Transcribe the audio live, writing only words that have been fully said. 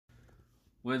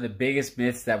One of the biggest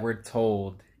myths that we're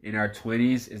told in our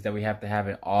 20s is that we have to have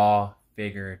it all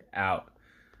figured out.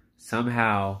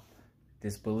 Somehow,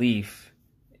 this belief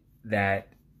that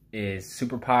is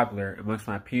super popular amongst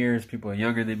my peers, people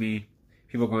younger than me,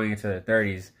 people going into their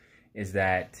 30s, is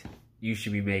that you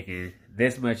should be making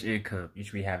this much income. You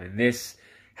should be having this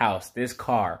house, this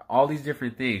car, all these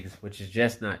different things, which is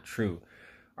just not true.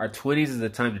 Our 20s is the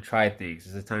time to try things.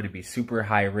 It's the time to be super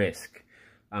high risk,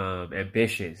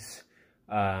 ambitious.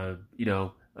 You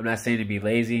know, I'm not saying to be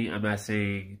lazy. I'm not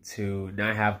saying to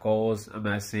not have goals. I'm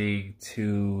not saying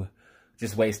to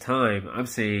just waste time. I'm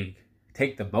saying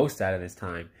take the most out of this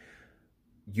time.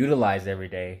 Utilize every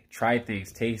day. Try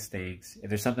things, taste things. If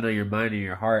there's something on your mind and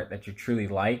your heart that you truly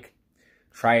like,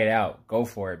 try it out. Go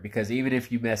for it. Because even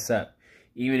if you mess up,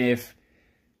 even if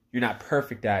you're not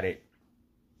perfect at it,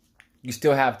 you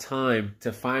still have time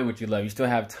to find what you love. You still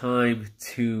have time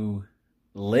to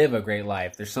live a great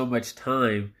life. There's so much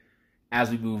time as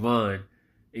we move on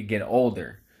and get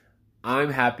older.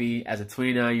 I'm happy as a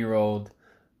 29-year-old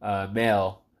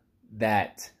male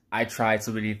that I tried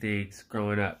so many things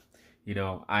growing up. You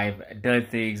know, I've done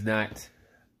things not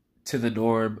to the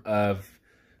norm of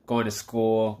going to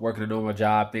school, working a normal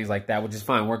job, things like that, which is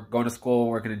fine. Going to school,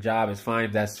 working a job is fine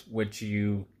if that's what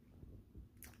you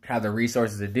have the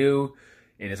resources to do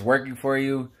and it's working for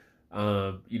you.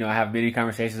 You know, I have many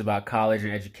conversations about college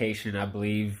and education. I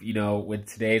believe, you know, with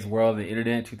today's world, the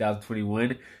internet,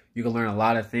 2021, you can learn a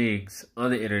lot of things on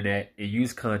the internet and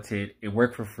use content and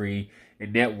work for free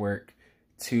and network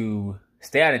to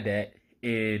stay out of debt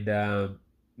and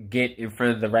get in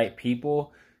front of the right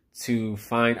people to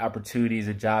find opportunities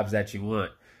and jobs that you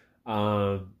want.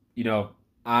 You know,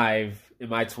 in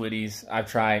my 20s, I've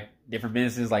tried different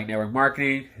businesses like network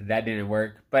marketing. That didn't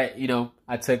work, but you know,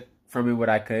 I took from it what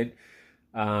I could.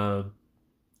 I've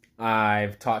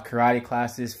taught karate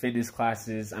classes, fitness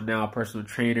classes. I'm now a personal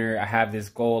trainer. I have this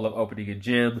goal of opening a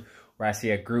gym where I see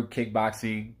a group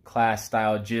kickboxing class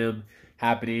style gym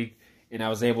happening. And I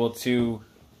was able to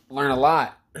learn a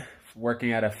lot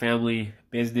working at a family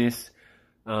business,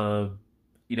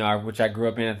 you know, which I grew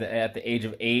up in at the age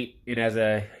of 8. And as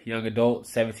a young adult,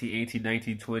 17, 18,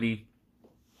 19, 20,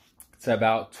 to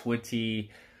about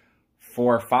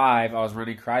 24 or 5, I was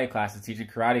running karate classes, teaching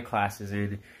karate classes,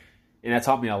 and that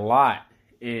taught me a lot.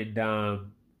 And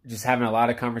just having a lot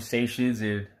of conversations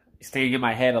and staying in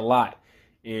my head a lot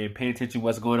and paying attention to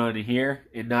what's going on in here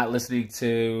and not listening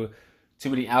to too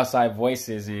many outside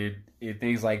voices and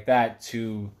things like that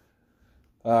to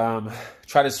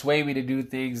try to sway me to do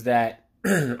things that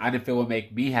I didn't feel would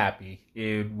make me happy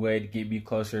and would get me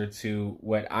closer to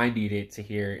what I needed to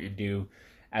hear and do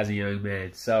as a young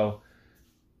man. So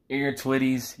in your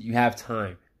 20s, you have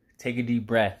time. Take a deep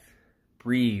breath.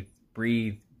 Breathe,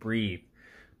 breathe, breathe.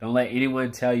 Don't let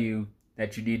anyone tell you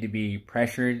that you need to be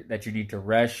pressured, that you need to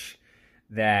rush,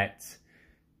 that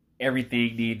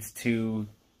everything needs to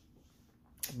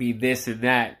be this and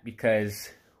that, because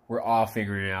we're all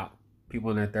figuring it out.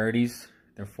 People in their 30s,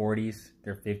 their 40s,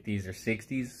 their 50s, their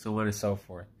 60s, so on and so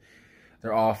forth.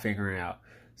 They're all figuring it out.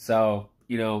 So,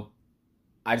 you know,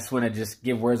 I just want to just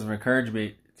give words of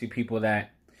encouragement to people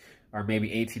that are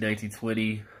maybe 18, 19,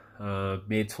 20,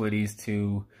 mid-20s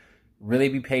to really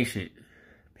be patient.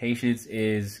 Patience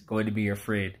is going to be your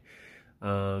friend.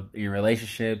 In your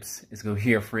relationships, it's going to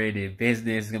be your friend in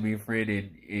business, it's going to be your friend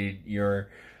in your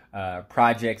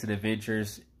projects and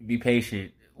adventures. Be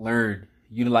patient, learn,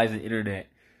 utilize the internet,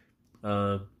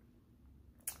 and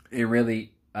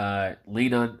really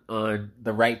lean on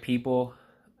the right people.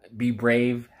 Be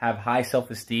brave, have high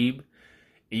self-esteem,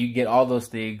 and you get all those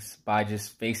things by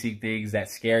just facing things that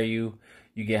scare you.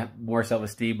 You get more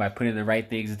self-esteem by putting the right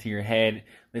things into your head,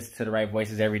 listen to the right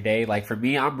voices every day. Like for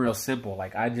me, I'm real simple.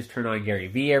 Like I just turn on Gary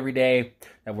Vee every day.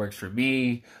 That works for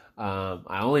me.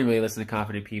 I only really listen to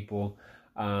confident people.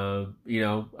 You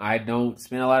know, I don't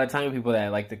spend a lot of time with people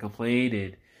that like to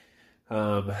complain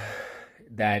and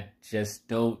that just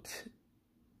don't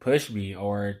push me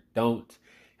or don't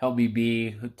help me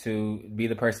be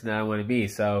the person that I want to be.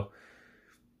 So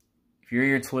if you're in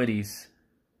your 20s,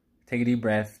 take a deep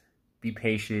breath, be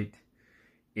patient,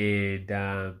 and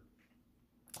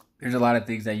there's a lot of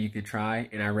things that you can try,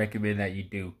 and I recommend that you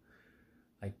do.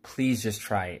 Like, please just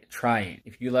try it. Try it.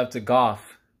 If you love to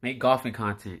golf, make golfing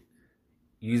content.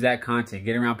 Use that content.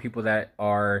 Get around people that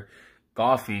are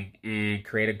golfing and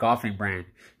create a golfing brand.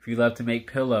 If you love to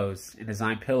make pillows and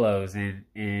design pillows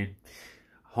and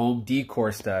home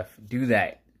decor stuff, do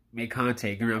that. Make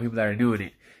content. Get around people that are doing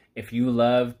it. If you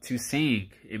love to sing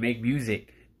and make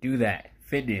music, do that.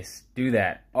 Fitness, do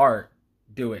that. Art,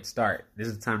 do it. Start. This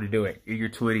is the time to do it. In your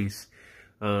 20s,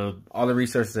 All the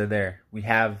resources are there. We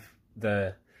have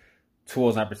the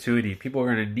tools and opportunity. People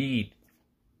are going to need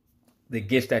the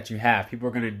gifts that you have. People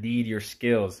are going to need your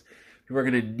skills. People are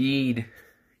going to need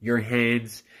your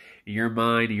hands, your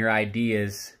mind, and your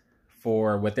ideas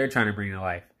for what they're trying to bring to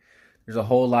life. There's a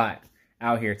whole lot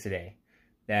out here today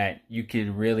that you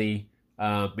can really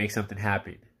make something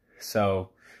happen. So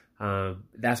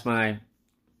that's my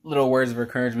little words of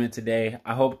encouragement today.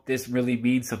 I hope this really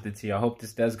means something to you. I hope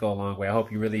this does go a long way. I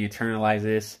hope you really internalize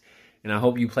this, and I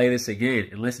hope you play this again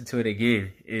and listen to it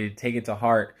again and take it to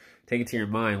heart, take it to your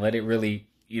mind. Let it really,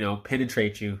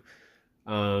 penetrate you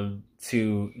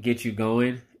to get you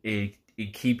going and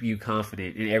keep you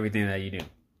confident in everything that you do.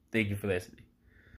 Thank you for listening.